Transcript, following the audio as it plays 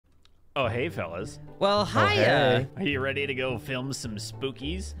Oh, hey, fellas. Well, hiya. Are you ready to go film some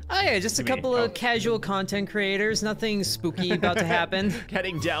spookies? Oh yeah, just a couple of casual content creators. Nothing spooky about to happen.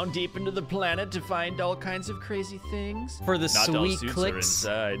 Heading down deep into the planet to find all kinds of crazy things. For the Not all sweet suits clicks.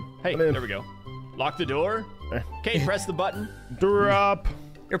 are inside. Hey, there we go. Lock the door. Kate, press the button. Drop.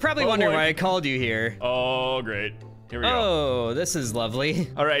 You're probably wondering why I called you here. Oh, great. Here we go. Oh, this is lovely.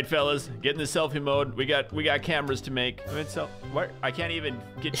 All right, fellas, get in the selfie mode. We got cameras to make. What? I can't even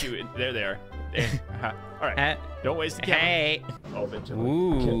get you in. There they are. There. All right. Don't waste the camera. Hey. Oh, bitch.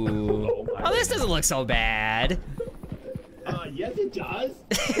 Ooh. Oh, this doesn't look so bad. Yes, it does.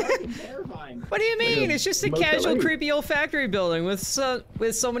 It's terrifying. What do you mean? It's just a casual, creepy old factory building with so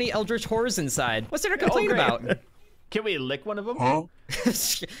many eldritch horrors inside. What's there to complain about? Can we lick one of them? Huh?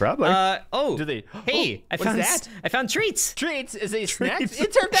 Probably. Oh. Do they? Hey, I found treats. Treats is a snack.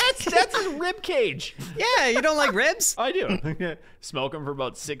 That's a rib cage. Yeah, you don't like ribs? I do. Smoke them for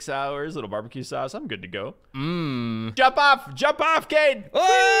about 6 hours. Little barbecue sauce. I'm good to go. Mmm. Jump off, Cade.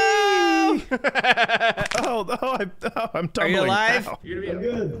 Oh! I'm tumbling. Are you alive? Now. You're gonna be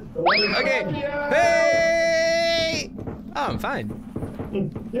good. Okay. Hey! Oh, I'm fine.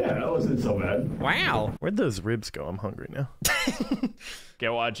 Yeah, that wasn't so bad. Wow. Where'd those ribs go? I'm hungry now. Okay,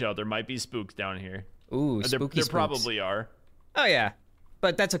 watch out. There might be spooks down here. Ooh, spooky There probably are. Oh, yeah.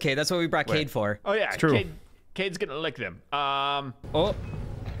 But that's okay. That's what we brought Cade for. Oh, yeah. It's true. Cade's gonna lick them. Oh.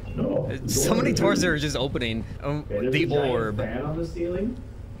 No. So many doors that are just opening. The orb. Fan on the ceiling.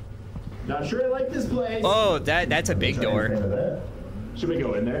 Not sure I like this place. Oh, that's a big door. Should we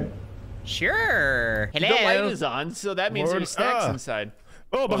go in there? Sure. Hello. The light is on, so that means there's snacks inside.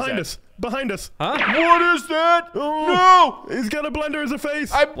 Oh, behind us. Behind us. Huh? What is that? Oh, no! He's got a blender as a face.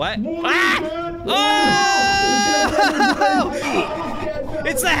 What? Oh!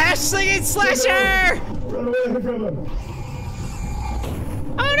 It's the hash slinging slasher! Run away from him.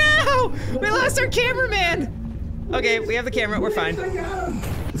 Oh no! We lost our cameraman! Okay, we have the camera, we're fine.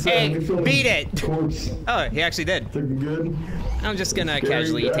 Hey, beat it! Oh, he actually did. Looking good. I'm just gonna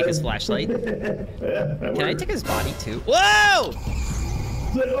casually take his flashlight. Can I take his body too? Whoa!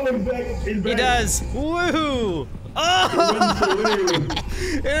 Oh, he's back. He's back. He does. Woohoo! Oh!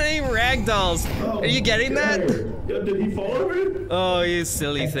 It ain't ragdolls. Are you getting that? Did he fall over? Oh, you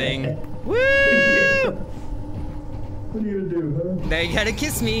silly thing. Woo! What are you gonna do, huh? Now you gotta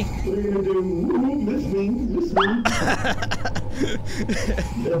kiss me. What are you gonna do? Ooh, miss me.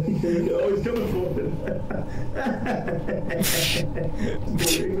 Oh, he's coming for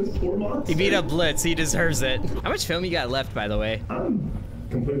it. He beat up Blitz. He deserves it. How much film you got left, by the way? I'm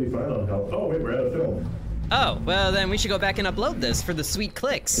completely fine on health. Oh, wait, we're out of film. Oh, well then we should go back and upload this for the sweet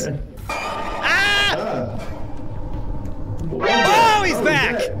clicks. Ah! Oh, he's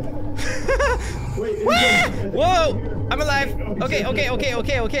back! Wait, Whoa! I'm alive. Okay.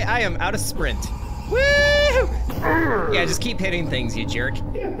 I am out of sprint. Woo! Yeah, just keep hitting things, you jerk.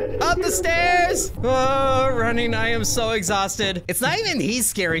 Up the stairs! Oh, running. I am so exhausted. It's not even he's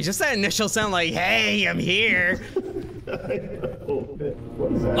scary, just that initial sound like, hey, I'm here. Okay!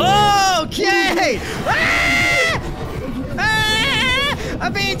 Ah! Ah!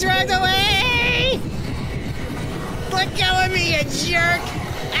 I'm being dragged away! Let go of me, you jerk!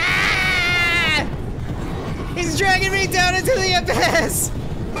 Ah! He's dragging me down into the abyss!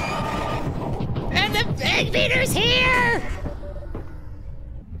 And the egg beater's here!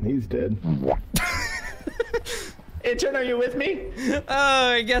 He's dead. Intern, are you with me?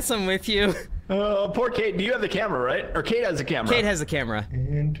 Oh, I guess I'm with you. Poor Kate. Do you have the camera, right? Or Kate has the camera? Kate has the camera.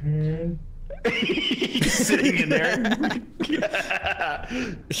 Intern. He's sitting in there.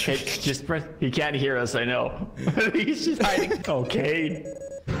 Kate, just press. He can't hear us, I know. He's just hiding. Oh, Kate.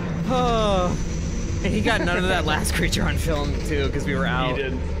 Oh. And he got none of that last creature on film, too, because we were out. He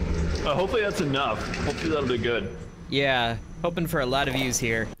did. Hopefully that's enough. Hopefully that'll be good. Yeah, hoping for a lot of views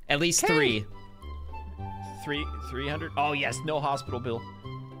here. At least 3. 300? Oh, yes, no hospital bill.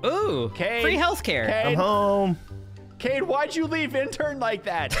 Ooh, Cade, free healthcare. Cade, I'm home. Cade, why'd you leave Intern like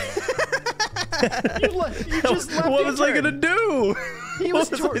that? you just left What was I gonna do?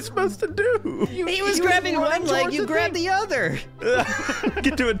 What was I supposed to do? He was grabbing one leg, you grabbed the other.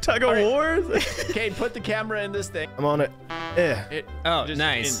 Get to a tug of war? Cade, put the camera in this thing. I'm on it. Oh, just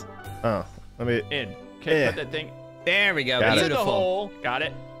nice. Oh, let me. In. Okay, put that thing. There we go. Got it. In the Beautiful. hole. Got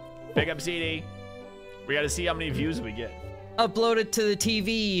it. Pick up CD. We gotta see how many views we get. Upload it to the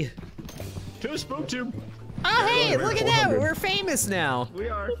TV. To SpöökTube. Oh, hey, look at that. We're famous now. We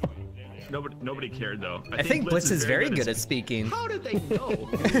are. Nobody cared though. I think Blitz is very good at speaking. How did they know?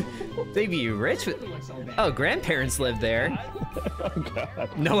 They'd be rich with... Oh, grandparents live there. Oh,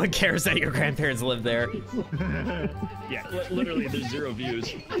 God. No one cares that your grandparents live there. Yeah, literally, there's 0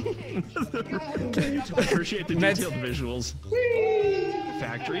 views. Appreciate the detailed visuals.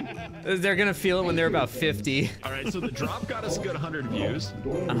 Factory. They're gonna feel it when they're about 50. All right, so the drop got us a good 100 views.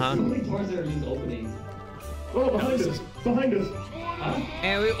 Uh-huh. Oh, behind us! Behind us!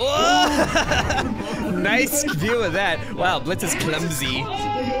 And we... Whoa! Nice view of that. Wow, Blitz is clumsy.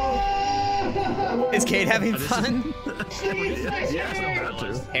 Is Kate having fun? Yeah, not bad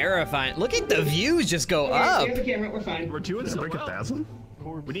too. Terrifying. Look at the views just go up. The camera, we're fine. We're doing so Break well. 1,000?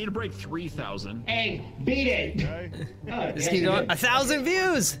 We need to break 3,000. Hey, beat it! Just keep going. 1,000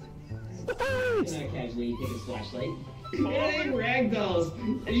 views. Not casually, you take his flashlight. Hey, ragdolls!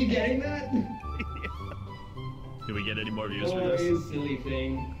 Are you getting that? Do we get any more views for Oh, this? you silly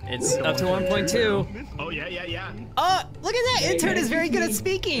thing. It's up to 1.2. Oh, yeah. Oh, look at that. Intern is very good at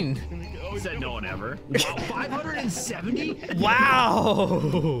speaking. Said no one ever. Wow, 570?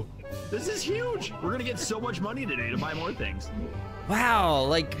 Wow. This is huge. We're gonna get so much money today to buy more things. Wow,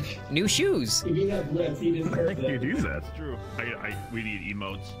 like new shoes. If you have Blitz, he deserves You it. do that. True. We need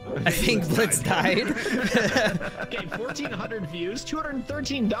emotes. I think Blitz died. Okay, 1,400 views,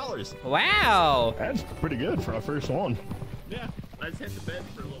 $213. Wow. That's pretty good for our first one. Yeah, let's hit the bed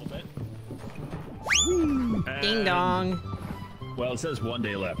for a little bit. Ding And- dong. Well, it says 1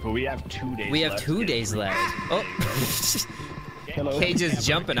 day left, but we have 2 days left. We have 2 days left. Oh. Hello. Cade is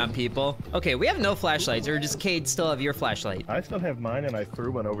jumping on people. Okay, we have no flashlights, or does Cade still have your flashlight? I still have mine, and I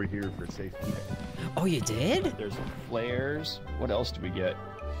threw one over here for safety. Oh, you did? There's flares. What else do we get?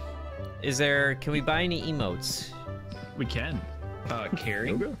 Is there, can we buy any emotes? We can.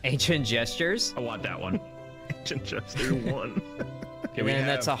 Caring. Ancient gestures? I want that one. Just threw one. Okay, And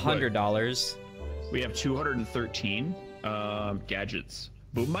that's have, $100. We have 213 gadgets.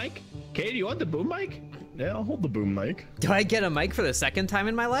 Boom mic? Kay, do you want the boom mic? Yeah, I'll hold the boom mic. Do I get a mic for the second time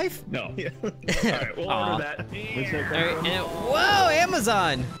in my life? No. Yeah. All right, we'll Aw. order that. All right, and whoa,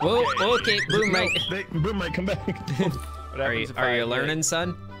 Amazon! Whoa, okay, boom mic. Boom mic, come back. What Are happens you, if are I you hit- learning,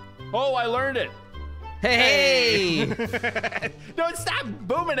 son? Oh, I learned it. Hey! Don't stop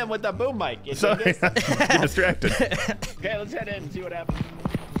booming him with the boom mic. You Sorry, did this? get distracted. Okay, let's head in and see what happens.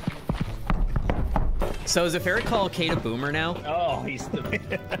 So is it fair to call Kate a boomer now? Oh, he's stupid.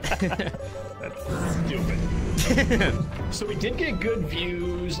 That's stupid. So we did get good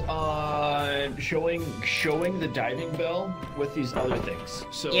views on showing the diving bell with these other things.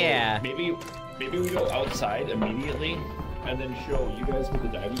 So Yeah. maybe we go outside immediately and then show you guys with the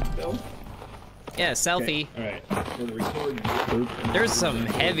diving bell. Yeah, selfie. All right. We're gonna record. There's some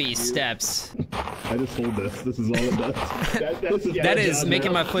heavy steps. I just hold this. This is all it does. That is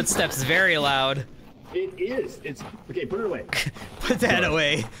making my footsteps very loud. It is. It's okay. Put it away. Put that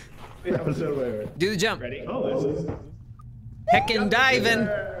away. Yeah, put it away. Do the jump. Ready? Oh, this is. Heckin' diving.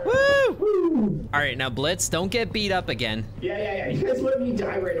 Woo! All right, now Blitz, don't get beat up again. Yeah. You guys let me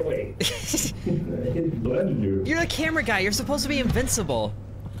die right away. You're the camera guy. You're supposed to be invincible.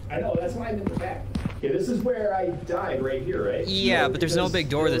 I know, that's why I'm in the back. Okay, this is where I died right here, right? Yeah, but there's no big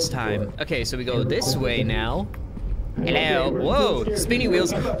door this time. Okay, so we go this way now. Hello. Whoa, spinning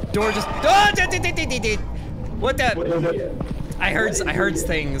wheels. Door just. Oh, what the? I heard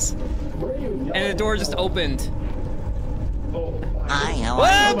things, and the door just opened.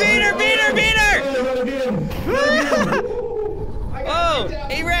 Whoa, beat her! Oh,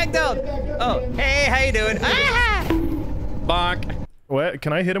 he ragdolled. Oh, hey, how you doing? Ah! Bonk. What?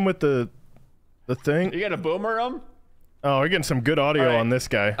 Can I hit him with the thing? You got a boomer him? Oh, we're getting some good audio All right. on this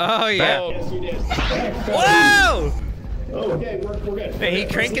guy. Oh yeah. Yes, you did. Whoa! Oh, okay, we're good. Hey,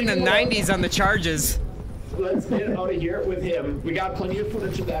 he cranking the 90s on the charges. Let's get out of here with him. We got plenty of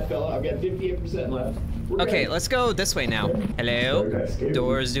footage of that fella. I've got 58% left. We're Okay, good. let's go this way now. Hello.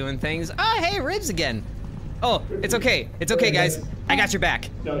 Doors doing things. Oh, hey, ribs again. Oh, it's okay. It's okay, guys. I got your back.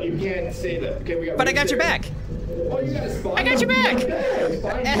 No, you can't say that. Okay, we got. But I got your back. Oh, you got a spot. I got your back.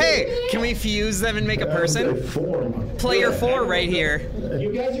 Okay, Hey, can we fuse them and make a person? Player 4 right here.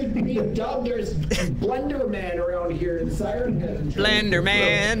 You guys are being dubbed. There's Blender Man around here in Siren Head. Blender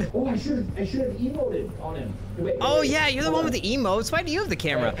Man. Oh, I should have emoted on him. Wait, Oh yeah, you're the one with the emotes. Why do you have the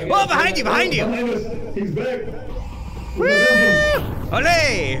camera? Oh, behind you, behind you. He's back. Woo!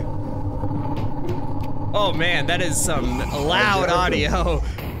 Ole! Oh man, that is some loud audio.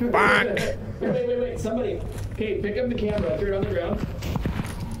 Bonk. Wait. Somebody. Okay, pick up the camera. Throw it on the ground.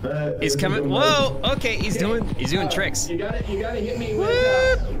 He's coming. Whoa. Okay, he's doing tricks. You gotta hit me Woo!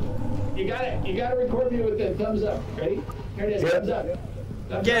 with. You gotta record me with the thumbs up. Ready? Here it is. Thumbs up.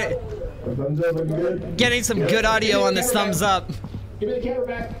 Thumbs Get up. it. Thumbs up, looking good. Getting some good audio on this thumbs up. Give me the camera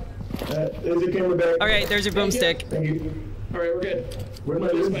back. There's your camera back. All right, there's your boomstick. Thank you. All right, we're good. Where am I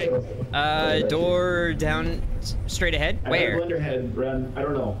This losing? way. Door down, straight ahead. I heard Where? Blenderhead run. I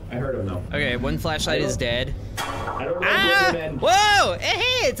don't know. I heard him though. Okay, one flashlight is dead. I don't know. Ah! Blenderman. Whoa!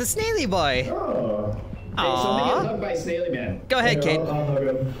 Hey, it's a snaily boy. Oh. Hey, somebody get Aww. hugged by Snaily Man. Go ahead, Kate. I'll hug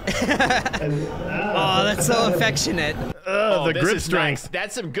him. Oh, that's so affectionate. The this grip is strength. nice.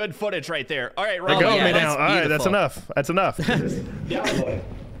 That's some good footage right there. All right, They Rob. got yeah, me that's now. All right, that's beautiful. enough. That's enough. Yeah, boy.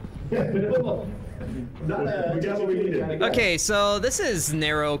 Not a, We got what we needed. Okay, so this is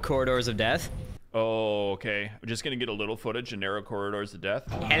narrow corridors of death. Oh, okay. I'm just gonna get a little footage of narrow corridors of death.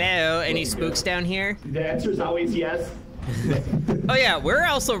 Hello, any spooks down here? The answer is always yes. Oh yeah, we're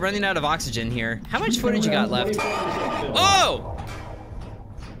also running out of oxygen here. How much footage you got left? Oh!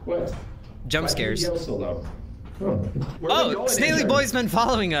 What? Jump scares. Where's the yell so loud? Where's he Oh, going, Snaily intern? Boy's been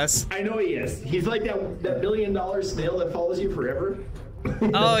following us. I know he is. He's like that $1 billion snail that follows you forever.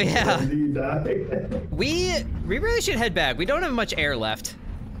 Oh yeah. Do you die? We really should head back. We don't have much air left.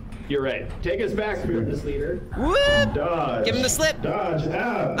 You're right. Take us back, fearless leader. Whoop! Dodge. Give him the slip. Dodge.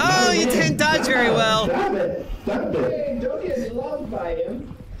 Ow. Oh, you didn't dodge very well. Stop it. Stop it. Hey, don't get loved by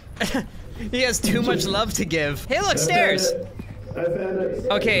him. He has too much love to give. Hey, look, stairs. I found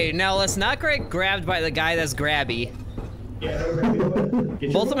it. Okay, now let's not get grabbed by the guy that's grabby.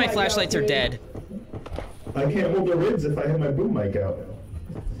 Both of my flashlights are dead. I can't hold the ribs if I have my boom mic out.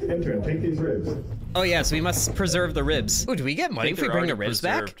 Intern, take these ribs. Oh yeah, so we must preserve the ribs. Ooh, do we get money if we They're bring the already ribs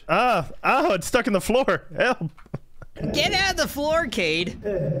back? preserved. It's stuck in the floor. Help. Get out of the floor, Cade.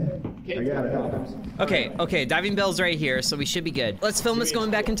 I got it. Okay, diving bell's right here, so we should be good. Let's film us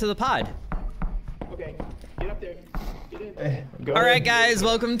going back into the pod. Okay, get up there. Get in. All right, guys,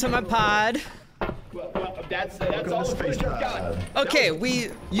 welcome to my pod. Well, that's all the footage I've got. Okay, we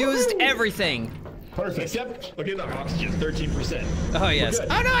used everything. Perfect. Except, look at the oxygen, 13%. Oh yes. Oh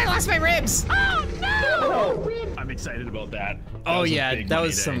no, I lost my ribs. Oh no! I'm excited about that. Oh was a yeah, big that money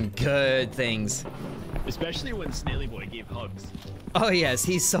was day. some good things. Especially when Snaily Boy gave hugs. Oh yes,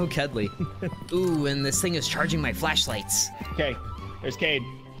 he's so cuddly. Ooh, and this thing is charging my flashlights. Okay, there's Cade.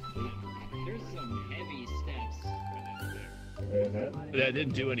 There's some heavy steps. That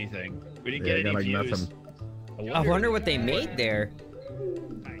didn't do anything. We didn't get any views. I wonder what they made there.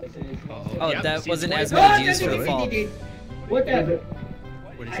 Oh, Yep, that see, wasn't it's as white. many views for the fall. What the?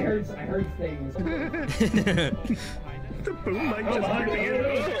 What is I heard things.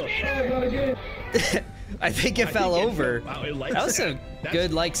 I think it fell over. Wow, it likes That was some That's-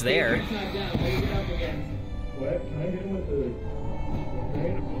 good likes there. It's not down. Raise it up again. What? Can I hit him with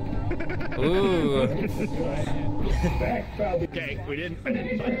the... Ooh. Okay, we didn't. I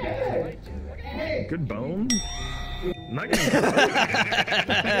didn't. Good bone. Not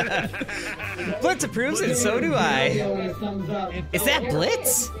Blitz approves and so do I. Thumbs up. Is that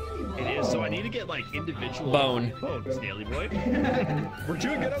Blitz? It is, so I need to get like individual Bone. Snaily Boy. We're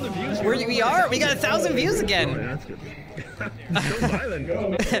doing good on the views. We are. We got 1,000 views again.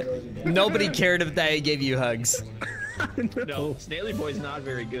 Nobody cared if I gave you hugs. No, Snaily Boy's not a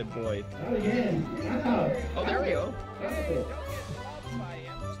very good boy. Not again. Ow. Oh, there we go.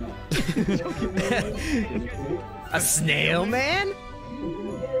 A snail man?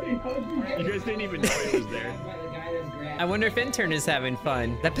 You guys didn't even know he was there. I wonder if Intern is having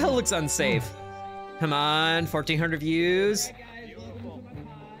fun. That bell looks unsafe. Come on, 1,400 views.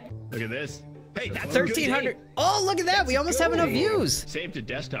 Look at this. Hey, that's a good 1,300. day. Oh, look at that. We almost have enough views. Save to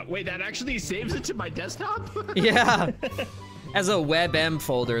desktop. Wait, that actually saves it to my desktop? Yeah. As a WebM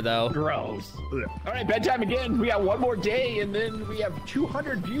folder, though. Gross. All right, bedtime again. We got one more day, and then we have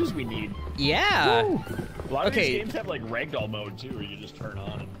 200 views we need. Yeah. A lot of Okay. these games have like ragdoll mode too, where you just turn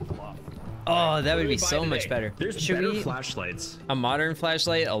on and flop. Oh, that would be Buy so today. much better. There's Should better we flashlights. a modern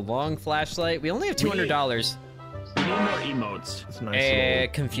flashlight, a long flashlight? We only have $200. We need more emotes. It's a nice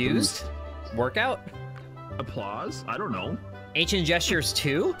Confused? Workout? Applause? I don't know. Ancient gestures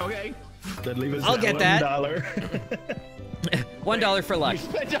 2? Okay. Then leave us I'll get that. $1. $1 for luck. We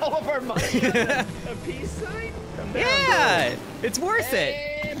spent all of our money on a peace sign? Yeah, it's worth it.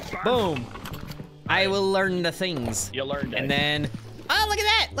 And Boom. I will learn the things. You learned it. And then, oh, look at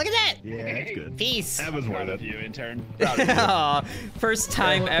that. Look at that. Yeah, that's good. Peace. That was Proud worth of it. you, intern. Aw, first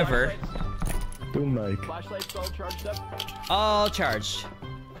time ever. Boom mic. Flashlights all charged up. All charged.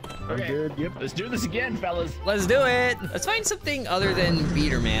 Okay. Good, yep. Let's do this again, fellas. Let's do it. Let's find something other than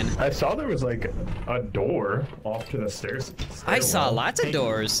Beaterman. I saw there was like a door off to the stairs. I saw lots of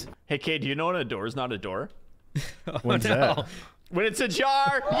doors. Hey, Kate, do you know when a door is not a door? When's no. that? When it's a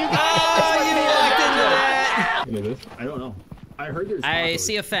jar! You Oh, you walked into that. Look at this. I don't know. I heard there's. I tacos.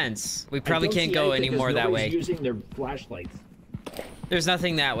 see a fence. We probably I don't can't see go anything 'cause anymore that nobody's way. Using their flashlights. There's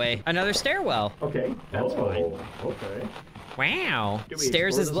nothing that way. Another stairwell. Okay, that's fine. Okay. Wow. Do we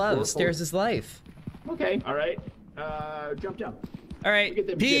Stairs explore is this love. floor Stairs forward? is life. Okay, all right. Jump down. All Look right. at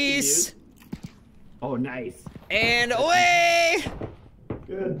them Peace. jiffy Oh, nice. And away.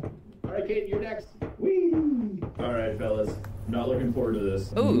 Good. All right, Kate, you're next. Whee! All right, fellas. Not looking forward to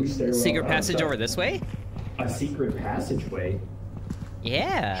this. Ooh, New stairwell secret up. passage over this way? A secret passageway.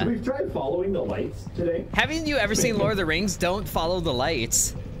 Yeah. Should we try following the lights today? Haven't you ever seen Lord of the Rings? Don't follow the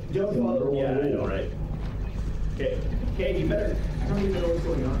lights. Don't follow. Yeah, I know, right? Okay, Kate, you better. I don't even know what's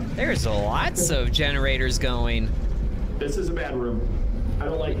going on. There's lots of generators going. This is a bad room. I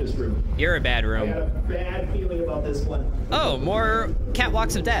don't like this room. You're a bad I got room. a bad feeling about this one. Oh, more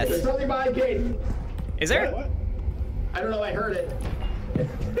catwalks of There's death. something behind Kate. Is there? What? I don't know. I heard it.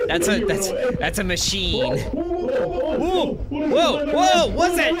 That's a machine. Whoa! Whoa, whoa,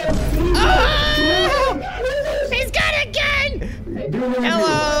 what's it? Oh! He's got a gun!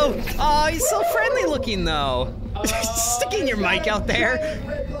 Hello! Oh, he's so friendly looking though. Sticking your mic out there.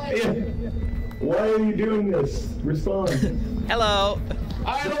 Why are you doing this? Respond. Hello.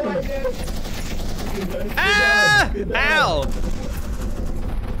 I don't like this. Ah! Good job. Ow!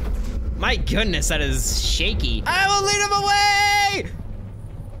 My goodness, that is shaky. I will lead him away!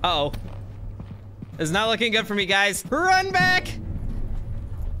 Uh-oh. It's not looking good for me, guys. Run back!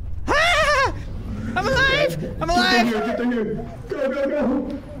 Ah! I'm alive! I'm alive! Get through here. Go, go,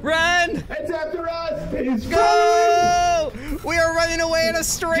 go. Run! It's after us. He's Go! We are running away in a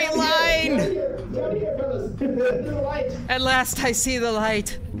straight line! Down here, fellas. Through the light. At last I see the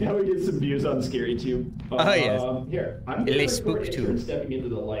light. Now we get some views on ScariTube. Oh, yes. Here, I'm Les gonna record SpöökTube. intern stepping into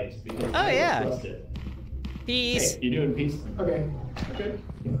the lights because Oh, I don't yeah. trust it. Peace. Hey, you doing peace? Okay. Okay.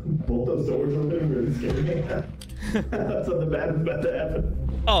 Both those doors open really scared me. Something bad is about to happen.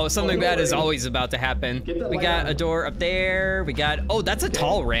 Oh, something Oh, bad is wait. always about to happen. Get that We light got on. a door up there. We got, oh, that's a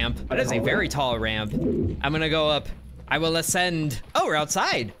tall ramp. That is a tall very ramp? tall ramp. I'm gonna go up. I will ascend. Oh, we're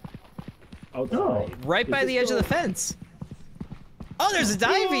outside. Oh. Right by the edge of the fence. Oh, there's a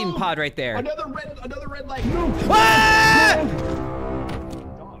diving pod right there. Another red light. Ah!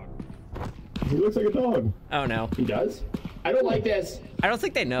 He looks like a dog. Oh no. He does? I don't like this. I don't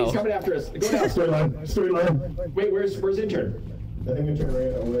think they He's know. coming after us. Go down. Storyline. Wait, where's intern? I think I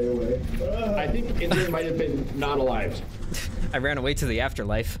turned away. I think intern might have been not alive. I ran away to the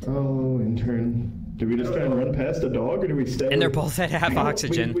afterlife. Oh, intern. Did we just try and run past a dog, or did we stay? And they're both at half You know,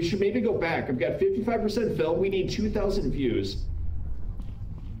 oxygen. We should maybe go back. I've got 55% film. We need 2,000 views.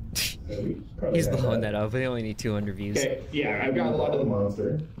 He's blowing that up. We only need 200 views. Okay, yeah, I've got a lot of them.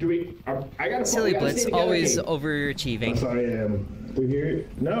 monster. Do we? I gotta. Silly we gotta Blitz, stay together, always Kate. overachieving. Sorry, I am. Through here?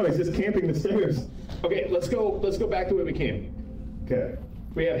 No, he's just camping the stairs. Okay, let's go. Let's go back the way we came. Okay.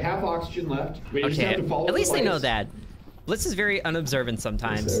 We have half oxygen left. We just Okay, have to follow at least the they know lights. that. Blitz is very unobservant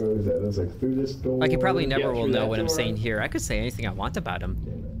sometimes. So what was that? That was like through this door. Like he probably never Yeah, will through know that what I'm door. saying here. I could say anything I want about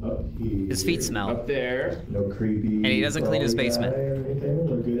him. Up here. His feet smell. Up there. No creepy. And he doesn't clean his crawly basement. guy or anything.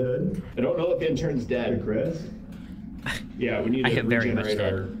 We're good. I don't know if intern's Hey, dead. Chris. Yeah, we need I to am very much regenerate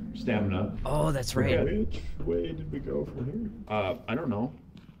dead. our stamina. Oh, that's right. Which way did we go from here? I don't know.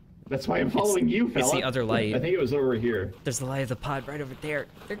 That's why I'm following you, fella. it's the other light. I think it was over here. There's the light of the pod right over there.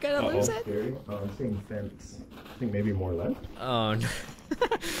 They're gonna lose it. Very. Oh, I'm seeing fence. I think maybe more left. Oh, no.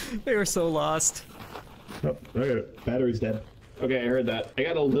 They were so lost. Oh, okay. Battery's dead. Okay, I heard that. I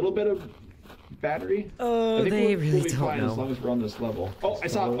got a little bit of battery. Oh, I think they we'll really be don't fine as know. long as we're on this level. Oh, I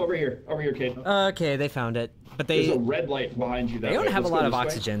saw it over here. Over here, Kate. Okay, they found it. But There's a they red light behind you. That don't way. have a Let's go lot of this way.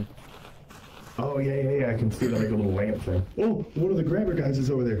 oxygen. Oh, yeah. I can see like a little lamp thing. Oh, one of the grabber guys is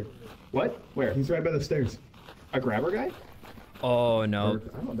over there. What? Where? He's right by the stairs. A grabber guy? Oh Or, no.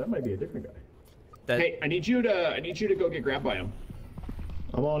 I don't know, that might be a different guy. That, Hey, I need you to go get grabbed by him.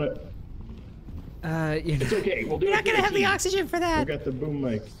 I'm on it. It's okay. We'll do You're it not gonna as a have the team. oxygen for I that. got the boom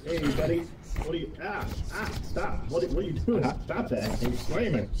mic. Hey, buddy. What are you? Stop. What are you doing? Stop that. He's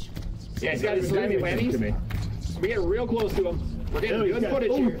slamming. Yeah, he's got his slimy To me. whammies. We get real close to him. We're getting Oh, good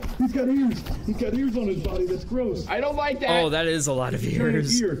footage here. he's got ears. He's got ears on his body. That's gross. I don't like that. Oh, that is a lot of Giant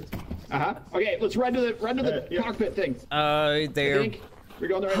ears. ear. Okay, let's run to the Yeah. cockpit thing. I They're think we're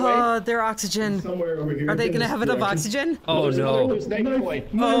going the right way. their oxygen. Somewhere over here. Are they gonna have enough oxygen? Oh There's another no. loose knife boy.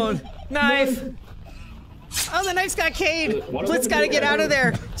 Oh, knife. Oh, the knife's got Cade. What Blitz am I gotta doing? get out of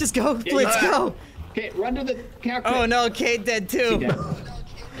there. Just go, Blitz, yeah. go. Okay, run to the cockpit. Oh no, Cade dead too.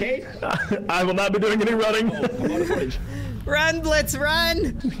 Kate, I will not be doing any running. I'm out of footage. Run, Blitz,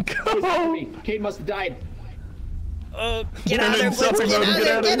 run. Kate must have died. Oh, get out of there, Blitz! Get Get out of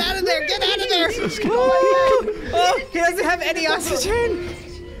there! Get out of there! Get out of there! Oh, he doesn't have any oxygen.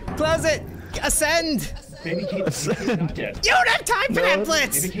 Close it. Ascend. Maybe Kate's not dead. You don't have time for that,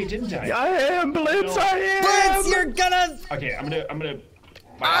 Blitz. Maybe Kate didn't die. I am, Blitz, I am! Blitz, you're gonna Okay, I'm gonna.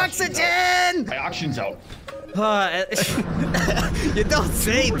 My oxygen. My oxygen's out. You don't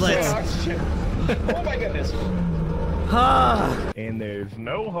say, Blitz. Oxygen. Oh my goodness. And there's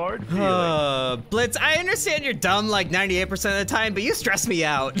no hard feeling. Blitz, I understand you're dumb like 98% of the time, but you stress me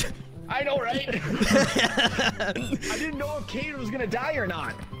out. I know, right? I didn't know if Kate was gonna die or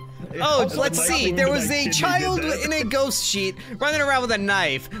not. Oh, let's see. There was a child in a ghost sheet running around with a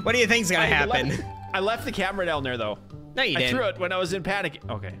knife. What do you think's gonna happen? I left the camera down there though. No, you didn't. I threw it when I was in panic.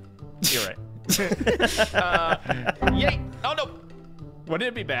 Okay, you're right. Yay! Oh no! Wouldn't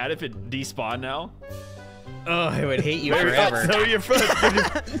it be bad if it despawned now? Oh, I would hate you forever. No, you're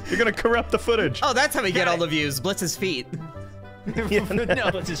you're gonna corrupt the footage. Oh, that's how we get all the views. Blitz's feet. No,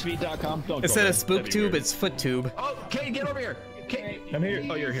 blitzhis.com. Don't Instead go of there. That'd be SpöökTube, weird. it's FootTube. Oh, Kate, get over here. Kate. I'm here.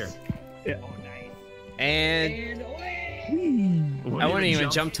 Oh, you're here. Yeah. And Wouldn't I wouldn't even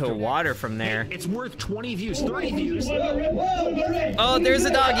jump to water from there. It's worth 20 views, 30 views. Oh, there's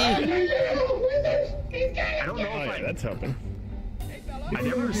a doggy. I don't know Oh, if yeah, that's helping. I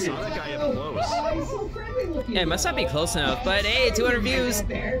never saw that guy up close. Yeah, it must not be close enough, but hey, 200 views.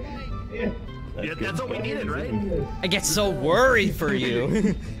 Yeah, that's what we needed, right? I get so worried for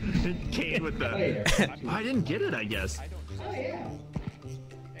you. Kate with the. I didn't get it, I guess.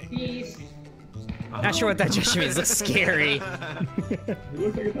 Peace. Not sure what that gesture means. Looks scary.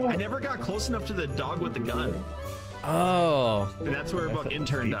 I never got close enough to the dog with the gun. Oh. And that's where about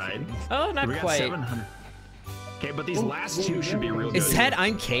intern died. Oh, not We got quite. 700. Okay, but these last two should be real good. Is that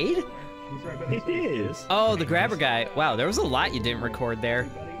I'm Cade? It is. Oh, the grabber guy. Wow, there was a lot you didn't record there.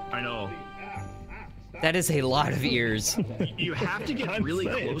 I know. That is a lot of ears. You have to get really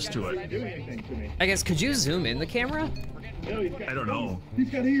close to it. I guess, could you zoom in the camera? I don't know.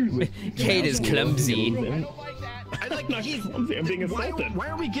 Cade is clumsy. I like he's, I'm being assaulted. why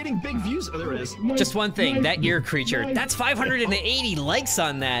are we getting big views? Oh, there it is. Just one thing, that ear creature. That's 580 likes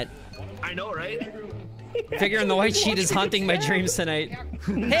on that. I know, right? Figuring the white sheet is haunting my dreams tonight.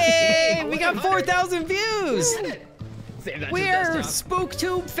 Hey, we got 4,000 views. We're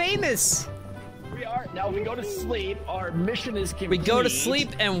SpöökTube famous. We are. Now we go to sleep. Our mission is complete. We go to sleep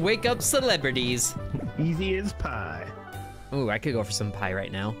and wake up celebrities. Easy as pie. Ooh, I could go for some pie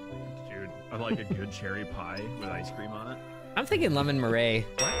right now. Dude, I like a good cherry pie with ice cream on it. I'm thinking lemon meringue.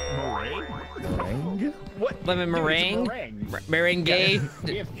 Meringue? What? Lemon meringue? Meringue. Meringue.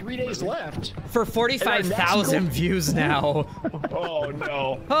 We have 3 days left. For 45,000 views now. Oh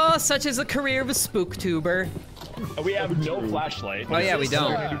no. Oh, such is the career of a SpöökTuber. We have no flashlight. Oh yeah, we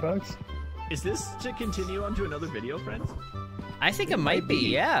don't. $80. Is this to continue on to another video, friends? I think it might be,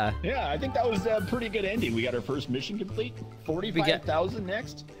 yeah. Yeah, I think that was a pretty good ending. We got our first mission complete. 45,000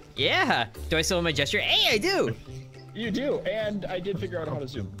 next. Yeah. Do I still have my gesture? Hey, I do. You do, and I did figure out how to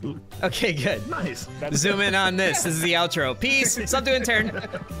zoom. Okay, good. Nice. Zoom in on this. This is the outro. Peace. Stop doing turn.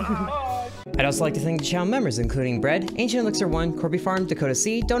 I'd also like to thank the channel members, including Bread, Ancient Elixir 1, Corby Farm, Dakota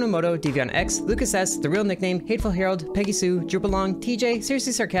C, Donomoto, Devion X, Lucas S, The Real Nickname, Hateful Herald, Peggy Sue, Drupalong, TJ,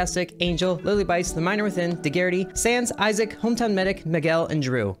 Seriously Sarcastic, Angel, Lily Bice, The Miner Within, DeGarrity, Sans, Isaac, Hometown Medic, Miguel, and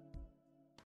Drew.